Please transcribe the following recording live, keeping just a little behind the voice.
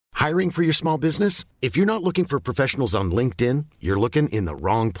Hiring for your small business? If you're not looking for professionals on LinkedIn, you're looking in the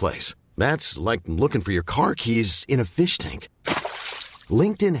wrong place. That's like looking for your car keys in a fish tank.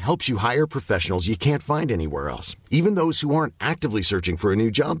 LinkedIn helps you hire professionals you can't find anywhere else, even those who aren't actively searching for a new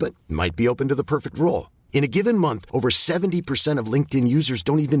job but might be open to the perfect role. In a given month, over 70% of LinkedIn users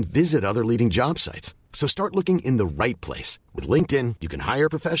don't even visit other leading job sites. So start looking in the right place. With LinkedIn, you can hire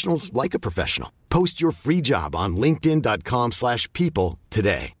professionals like a professional. Post your free job on linkedin.com/people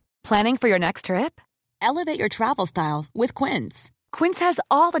today. Planning for your next trip? Elevate your travel style with Quince. Quince has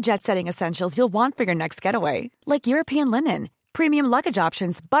all the jet-setting essentials you'll want for your next getaway, like European linen, premium luggage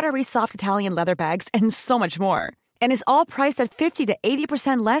options, buttery soft Italian leather bags, and so much more. And is all priced at 50 to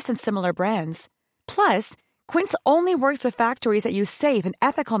 80% less than similar brands. Plus, Quince only works with factories that use safe and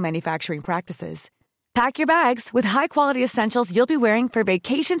ethical manufacturing practices. Pack your bags with high-quality essentials you'll be wearing for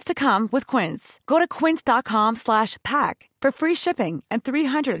vacations to come with Quince. Go to quince.com/pack for free shipping and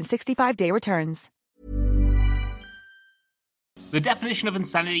 365-day returns. The definition of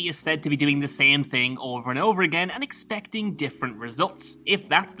insanity is said to be doing the same thing over and over again and expecting different results. If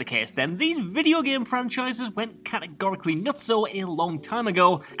that's the case, then these video game franchises went categorically nutso a long time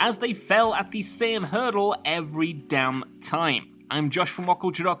ago, as they fell at the same hurdle every damn time. I'm Josh from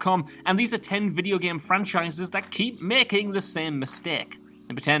WhatCulture.com, and these are 10 video game franchises that keep making the same mistake.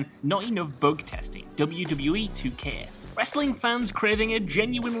 Number 10, not enough bug testing, WWE 2K. Wrestling fans craving a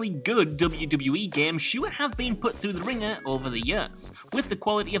genuinely good WWE game sure have been put through the ringer over the years, with the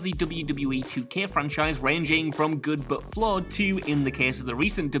quality of the WWE 2K franchise ranging from good but flawed to, in the case of the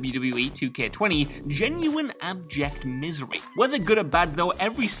recent WWE 2K20, genuine abject misery. Whether good or bad though,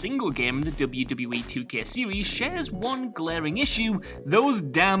 every single game in the WWE 2K series shares one glaring issue: those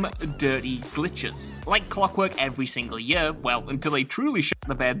damn dirty glitches. Like clockwork every single year, well, until they truly shut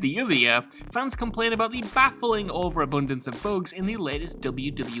the bed the other year, fans complain about the baffling overabundance of bugs in the latest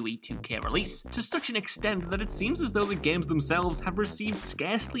WWE 2K release, to such an extent that it seems as though the games themselves have received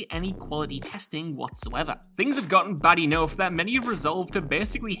scarcely any quality testing whatsoever. Things have gotten bad enough that many have resolved to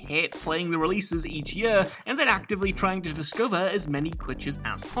basically hate playing the releases each year, and then actively trying to discover as many glitches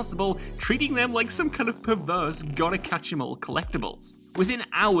as possible, treating them like some kind of perverse gotta-catch-em-all collectibles. Within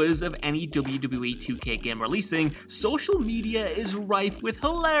hours of any WWE 2K game releasing, social media is rife with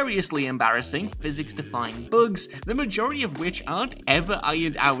hilariously embarrassing physics-defying bugs, the majority of which aren't ever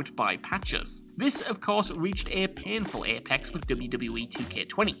ironed out by patches. This, of course, reached a painful apex with WWE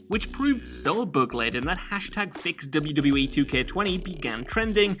 2K20, which proved so bug-laden that #FixWWE 2K20 began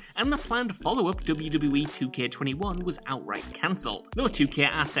trending, and the planned follow-up WWE 2K21 was outright cancelled. Though 2K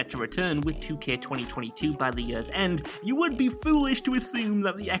are set to return with 2K 2022 by the year's end, you would be foolish to assume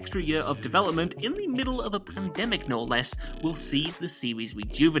that the extra year of development, in the middle of a pandemic no less, will see the series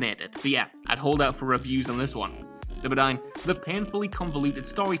rejuvenated. So yeah, I'd hold out for reviews on this one. Number 9, the painfully convoluted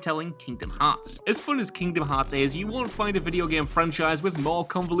storytelling Kingdom Hearts. As fun as Kingdom Hearts is, you won't find a video game franchise with more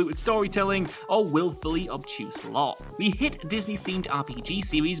convoluted storytelling or willfully obtuse lore. The hit Disney-themed RPG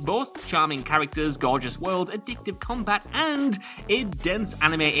series boasts charming characters, gorgeous worlds, addictive combat, and a dense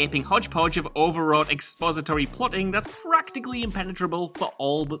anime-aping hodgepodge of overwrought expository plotting that's practically impenetrable for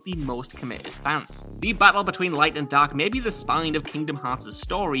all but the most committed fans. The battle between light and dark may be the spine of Kingdom Hearts'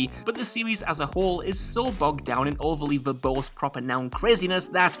 story, but the series as a whole is so bogged down in overly verbose proper noun craziness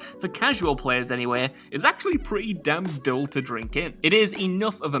that, for casual players anyway, is actually pretty damn dull to drink in. It is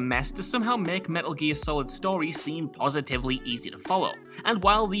enough of a mess to somehow make Metal Gear Solid's story seem positively easy to follow. And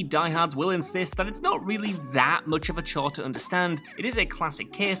while the diehards will insist that it's not really that much of a chore to understand, it is a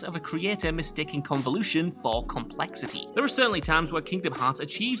classic case of a creator mistaking convolution for complexity. There are certainly times where Kingdom Hearts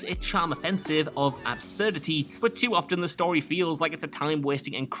achieves a charm offensive of absurdity, but too often the story feels like it's a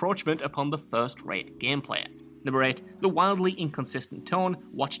time-wasting encroachment upon the first-rate gameplay. Number 8, the wildly inconsistent tone,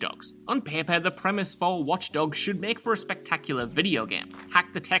 Watch Dogs. On paper, the premise for Watch Dogs should make for a spectacular video game.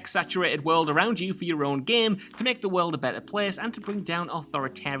 Hack the tech-saturated world around you for your own game to make the world a better place and to bring down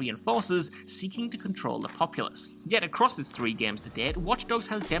authoritarian forces seeking to control the populace. Yet across its 3 games to date, Watch Dogs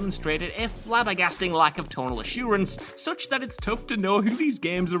has demonstrated a flabbergasting lack of tonal assurance, such that it's tough to know who these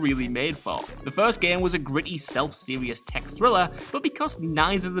games are really made for. The first game was a gritty, self-serious tech thriller, but because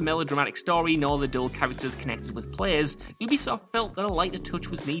neither the melodramatic story nor the dull characters connected with players, Ubisoft felt that a lighter touch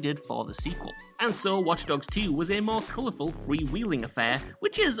was needed for the sequel. And so Watch Dogs 2 was a more colourful, freewheeling affair,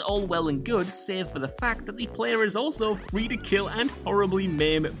 which is all well and good, save for the fact that the player is also free to kill and horribly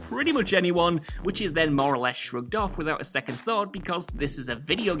maim pretty much anyone, which is then more or less shrugged off without a second thought because this is a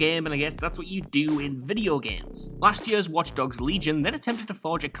video game and I guess that's what you do in video games. Last year's Watch Dogs Legion then attempted to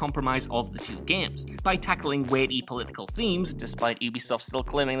forge a compromise of the 2 games, by tackling weighty political themes, despite Ubisoft still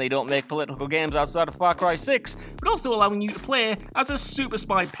claiming they don't make political games outside of Far Cry 6, 6, but also allowing you to play as a super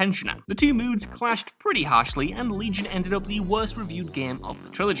spy pensioner. The two moods clashed pretty harshly, and Legion ended up the worst reviewed game of the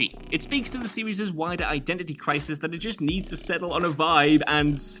trilogy. It speaks to the series' wider identity crisis that it just needs to settle on a vibe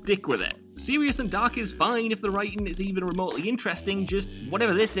and stick with it. Serious and dark is fine if the writing is even remotely interesting, just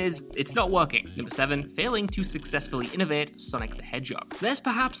whatever this is, it's not working. Number 7, failing to successfully innovate Sonic the Hedgehog. There's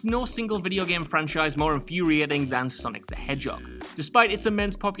perhaps no single video game franchise more infuriating than Sonic the Hedgehog. Despite its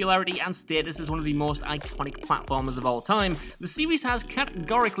immense popularity and status as one of the most iconic platformers of all time, the series has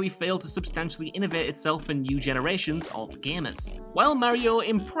categorically failed to substantially innovate itself for new generations of gamers. While Mario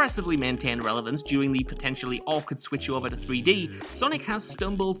impressively maintained relevance during the potentially awkward switch over to 3D, Sonic has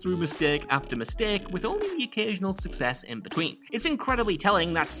stumbled through mistake after mistake, with only the occasional success in between. It's incredibly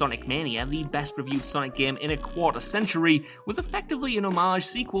telling that Sonic Mania, the best reviewed Sonic game in a quarter century, was effectively an homage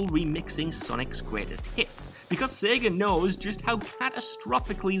sequel remixing Sonic's greatest hits, because Sega knows just how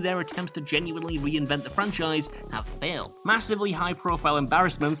catastrophically their attempts to genuinely reinvent the franchise have failed. Massively high-profile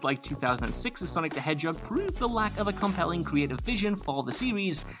embarrassments like 2006's Sonic the Hedgehog prove the lack of a compelling creative vision for the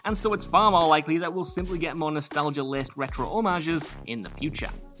series, and so it's far more likely that we'll simply get more nostalgia-laced retro homages in the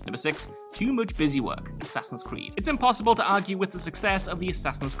future. Number 6, too much busy work, Assassin's Creed. It's impossible to argue with the success of the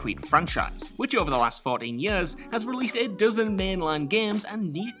Assassin's Creed franchise, which over the last 14 years has released a dozen mainline games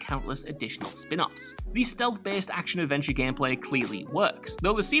and near countless additional spin-offs. The stealth-based action-adventure gameplay clearly works,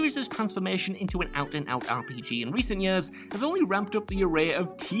 though the series' transformation into an out-and-out RPG in recent years has only ramped up the array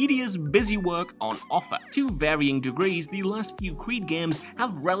of tedious busy work on offer. To varying degrees, the last few Creed games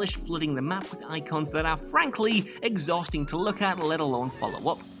have relished flooding the map with icons that are frankly exhausting to look at, let alone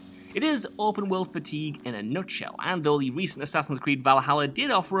follow up. It is open-world fatigue in a nutshell, and though the recent Assassin's Creed Valhalla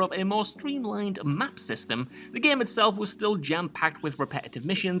did offer up a more streamlined map system, the game itself was still jam-packed with repetitive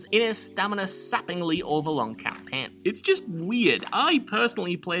missions in a stamina-sappingly overlong campaign. It's just weird. I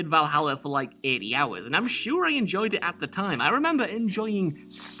personally played Valhalla for like 80 hours, and I'm sure I enjoyed it at the time. I remember enjoying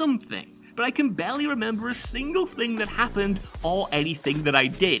something, but I can barely remember a single thing that happened or anything that I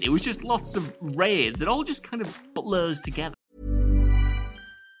did. It was just lots of raids. It all just kind of blurs together.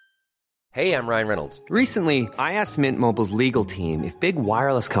 Hey, I'm Ryan Reynolds. Recently, I asked Mint Mobile's legal team if big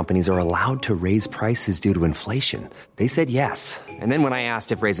wireless companies are allowed to raise prices due to inflation. They said yes. And then when I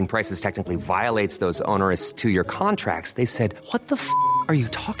asked if raising prices technically violates those onerous 2-year contracts, they said, "What the f*** are you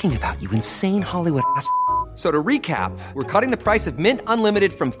talking about, you insane Hollywood ass?" So to recap, we're cutting the price of Mint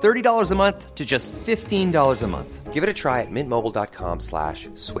Unlimited from $30 a month to just $15 a month. Give it a try at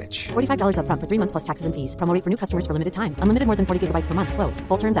mintmobile.com/switch. $45 up front for 3 months plus taxes and fees. Promo rate for new customers for limited time. Unlimited more than 40 gigabytes per month. Slows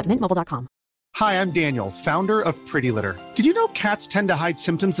full terms at mintmobile.com. Hi, I'm Daniel, founder of Pretty Litter. Did you know cats tend to hide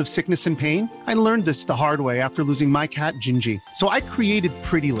symptoms of sickness and pain? I learned this the hard way after losing my cat, Gingy. So I created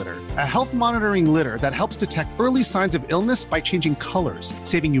Pretty Litter, a health monitoring litter that helps detect early signs of illness by changing colors,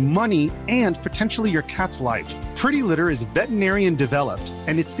 saving you money and potentially your cat's life. Pretty Litter is veterinarian developed,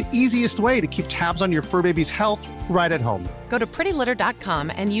 and it's the easiest way to keep tabs on your fur baby's health right at home. Go to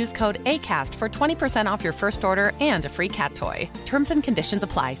prettylitter.com and use code ACAST for 20% off your first order and a free cat toy. Terms and conditions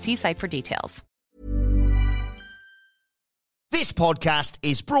apply. See site for details. This podcast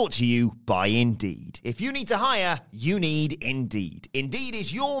is brought to you by Indeed. If you need to hire, you need Indeed. Indeed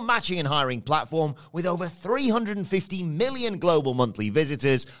is your matching and hiring platform with over 350 million global monthly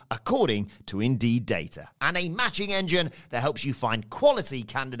visitors, according to Indeed data, and a matching engine that helps you find quality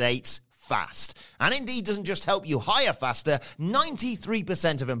candidates fast. And Indeed doesn't just help you hire faster.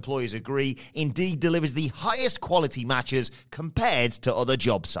 93% of employers agree Indeed delivers the highest quality matches compared to other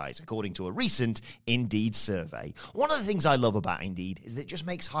job sites, according to a recent Indeed survey. One of the things I love about Indeed is that it just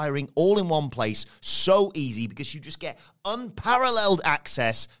makes hiring all in one place so easy, because you just get unparalleled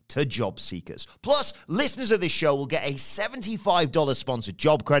access to job seekers. Plus, listeners of this show will get a $75 sponsored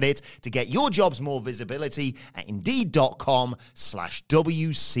job credit to get your jobs more visibility at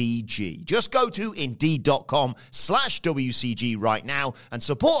Indeed.com/WCG. Just go to Indeed.com/WCG right now and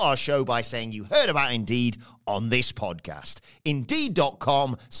support our show by saying you heard about Indeed on this podcast.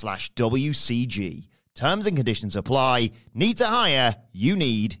 Indeed.com/WCG. Terms and conditions apply. Need to hire? You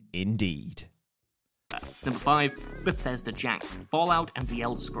need Indeed. Number 5, Bethesda Jank, Fallout and the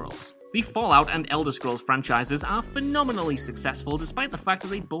Elder Scrolls. The Fallout and Elder Scrolls franchises are phenomenally successful despite the fact that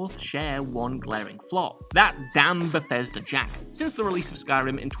they both share one glaring flaw: that damn Bethesda jank. Since the release of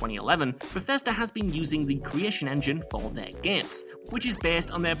Skyrim in 2011, Bethesda has been using the Creation Engine for their games, which is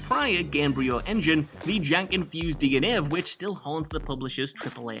based on their prior Gamebryo engine, the jank-infused DNA of which still haunts the publisher's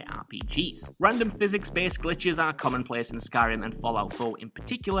AAA RPGs. Random physics-based glitches are commonplace in Skyrim and Fallout 4 in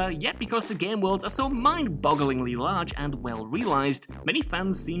particular, yet because the game worlds are so mind-bogglingly large and well-realized, many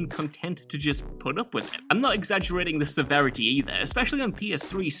fans seem content content to just put up with it. I'm not exaggerating the severity either, especially on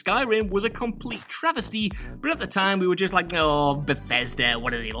PS3. Skyrim was a complete travesty, but at the time we were just like, oh, Bethesda,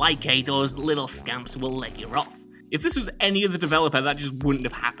 what are they like, eh? Those little scamps will let you off. If this was any other developer, that just wouldn't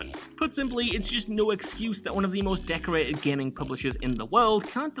have happened. Put simply, it's just no excuse that one of the most decorated gaming publishers in the world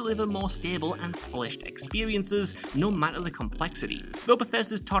can't deliver more stable and polished experiences, no matter the complexity. Though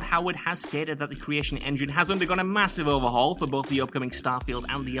Bethesda's Todd Howard has stated that the creation engine has undergone a massive overhaul for both the upcoming Starfield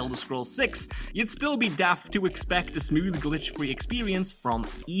and the Elder Scrolls 6, you'd still be daft to expect a smooth, glitch-free experience from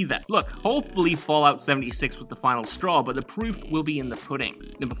either. Look, hopefully Fallout 76 was the final straw, but the proof will be in the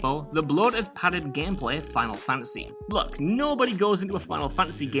pudding. Number 4, the bloated, padded gameplay Final Fantasy. Look, nobody goes into a Final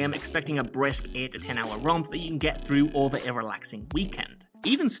Fantasy game expecting a brisk 8 to 10 hour romp that you can get through over a relaxing weekend.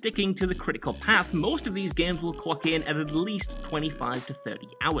 Even sticking to the critical path, most of these games will clock in at least 25 to 30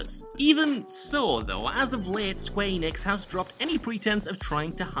 hours. Even so, though, as of late, Square Enix has dropped any pretense of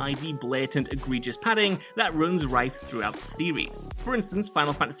trying to hide the blatant, egregious padding that runs rife throughout the series. For instance,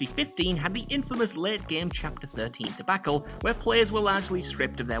 Final Fantasy XV had the infamous late-game Chapter 13 debacle, where players were largely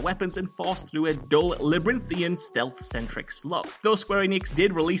stripped of their weapons and forced through a dull, labyrinthian, stealth-centric slog. Though Square Enix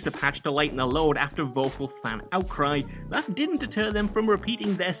did release a patch to lighten the load after vocal fan outcry, that didn't deter them from repeating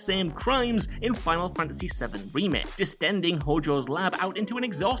their same crimes in Final Fantasy VII Remake, distending Hojo's lab out into an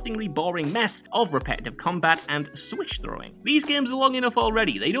exhaustingly boring mess of repetitive combat and switch throwing. These games are long enough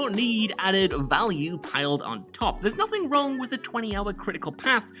already, they don't need added value piled on top. There's nothing wrong with a 20-hour critical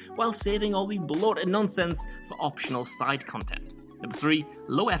path while saving all the bloated nonsense for optional side content. Number 3,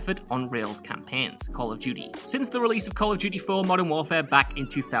 low effort on Rails campaigns, Call of Duty. Since the release of Call of Duty 4 Modern Warfare back in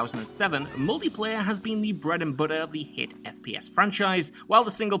 2007, multiplayer has been the bread and butter of the hit FPS franchise, while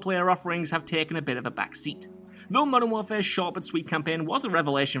the single player offerings have taken a bit of a backseat. Though Modern Warfare's short but sweet campaign was a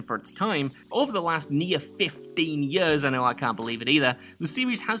revelation for its time, over the last near 15 years, I know I can't believe it either, the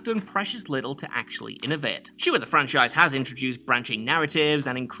series has done precious little to actually innovate. Sure, the franchise has introduced branching narratives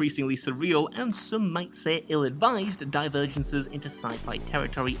and increasingly surreal, and some might say ill-advised, divergences into sci-fi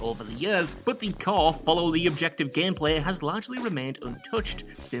territory over the years, but the core, follow-the-objective gameplay has largely remained untouched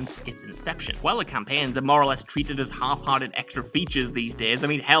since its inception. While the campaigns are more or less treated as half-hearted extra features these days, I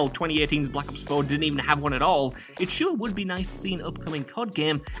mean hell, 2018's Black Ops 4 didn't even have one at all, it sure would be nice to see an upcoming COD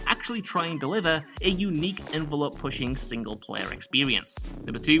game actually try and deliver a unique envelope-pushing single-player experience.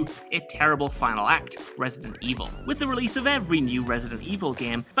 Number 2, a terrible final act, Resident Evil. With the release of every new Resident Evil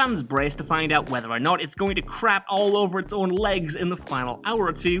game, fans brace to find out whether or not it's going to crap all over its own legs in the final hour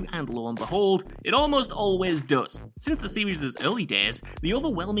or two, and lo and behold, it almost always does. Since the series' early days, the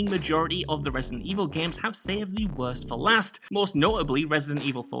overwhelming majority of the Resident Evil games have saved the worst for last, most notably Resident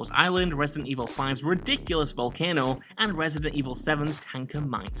Evil 4's Island, Resident Evil 5's ridiculous Volcano, and Resident Evil 7's Tanker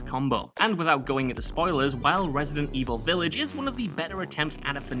Mines combo. And without going into spoilers, while Resident Evil Village is one of the better attempts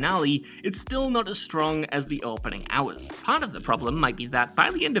at a finale, it's still not as strong as the opening hours. Part of the problem might be that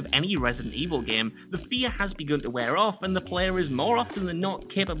by the end of any Resident Evil game, the fear has begun to wear off and the player is more often than not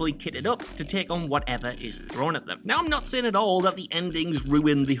capably kitted up to take on whatever is thrown at them. Now, I'm not saying at all that the endings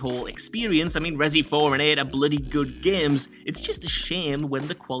ruin the whole experience. I mean, Resi 4 and 8 are bloody good games. It's just a shame when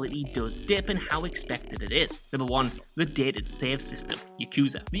the quality does dip and how expected it is. Number 1, the dated save system,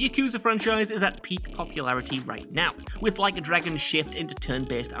 Yakuza. The Yakuza franchise is at peak popularity right now, with Like a Dragon's shift into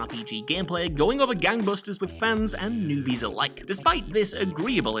turn-based RPG gameplay going over gangbusters with fans and newbies alike. Despite this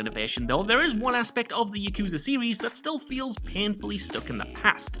agreeable innovation though, there is one aspect of the Yakuza series that still feels painfully stuck in the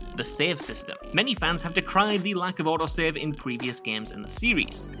past, the save system. Many fans have decried the lack of autosave in previous games in the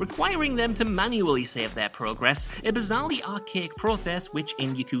series, requiring them to manually save their progress, a bizarrely archaic process which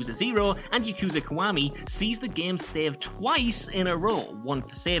in Yakuza 0 and Yakuza Kiwami sees the game save twice in a row, one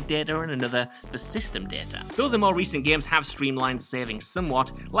for save data and another for system data. Though the more recent games have streamlined saving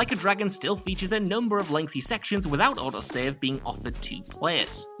somewhat, Like a Dragon still features a number of lengthy sections without autosave being offered to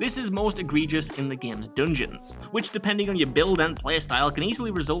players. This is most egregious in the game's dungeons, which depending on your build and playstyle can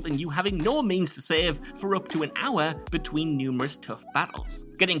easily result in you having no means to save for up to an hour between numerous tough battles.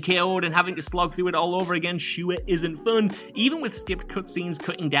 Getting KO'd and having to slog through it all over again sure isn't fun, even with skipped cutscenes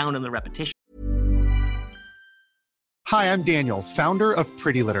cutting down on the repetition. Hi, I'm Daniel, founder of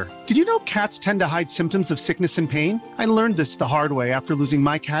Pretty Litter. Did you know cats tend to hide symptoms of sickness and pain? I learned this the hard way after losing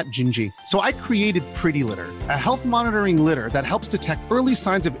my cat, Gingy. So I created Pretty Litter, a health monitoring litter that helps detect early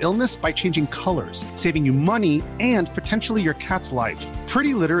signs of illness by changing colors, saving you money and potentially your cat's life.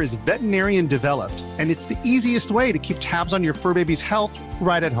 Pretty Litter is veterinarian developed, and it's the easiest way to keep tabs on your fur baby's health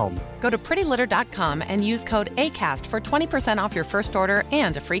right at home. Go to prettylitter.com and use code ACAST for 20% off your first order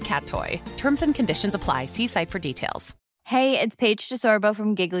and a free cat toy. Terms and conditions apply. See site for details. Hey, it's Paige DeSorbo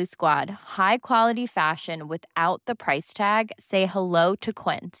from Giggly Squad. High quality fashion without the price tag. Say hello to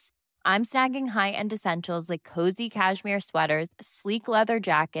Quince. I'm snagging high-end essentials like cozy cashmere sweaters, sleek leather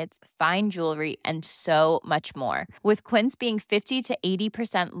jackets, fine jewelry, and so much more. With Quince being 50 to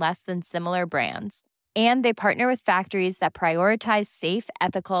 80% less than similar brands. And they partner with factories that prioritize safe,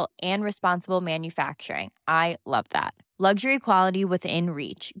 ethical, and responsible manufacturing. I love that. Luxury quality within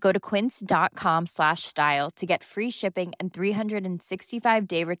reach. Go to quince.com/style to get free shipping and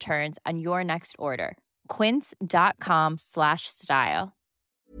 365-day returns on your next order. Quince.com/style.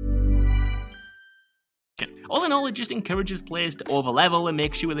 All in all, it just encourages players to overlevel and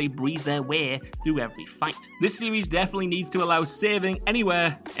make sure they breeze their way through every fight. This series definitely needs to allow saving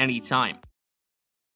anywhere, anytime.